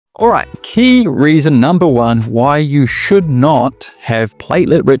Alright, key reason number one why you should not have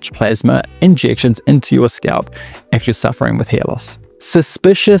platelet-rich plasma injections into your scalp if you're suffering with hair loss.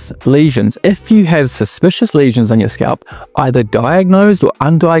 Suspicious lesions. If you have suspicious lesions on your scalp, either diagnosed or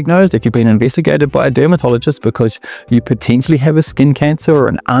undiagnosed, if you've been investigated by a dermatologist because you potentially have a skin cancer or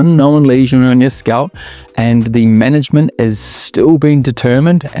an unknown lesion on your scalp, and the management is still being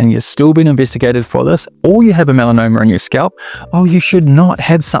determined and you're still being investigated for this, or you have a melanoma on your scalp, oh, you should not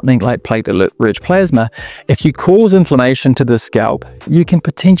have something like platelet-rich plasma. If you cause inflammation to the scalp, you can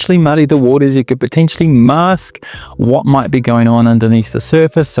potentially muddy the waters, you could potentially mask what might be going on underneath the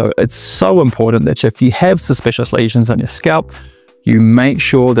surface. So it's so important that if you have suspicious lesions on your scalp, you make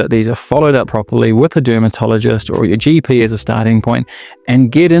sure that these are followed up properly with a dermatologist or your GP as a starting point, and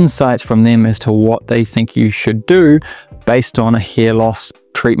get insights from them as to what they think you should do based on a hair loss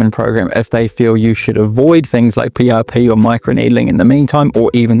treatment program. If they feel you should avoid things like PRP or microneedling in the meantime, or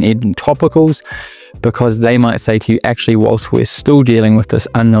even adding topicals, because they might say to you, actually, whilst we're still dealing with this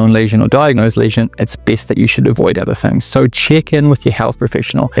unknown lesion or diagnosed lesion, it's best that you should avoid other things. So check in with your health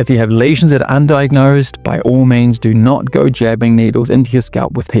professional. If you have lesions that are undiagnosed, by all means, do not go jabbing needles into your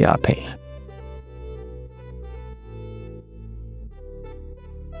scalp with PRP.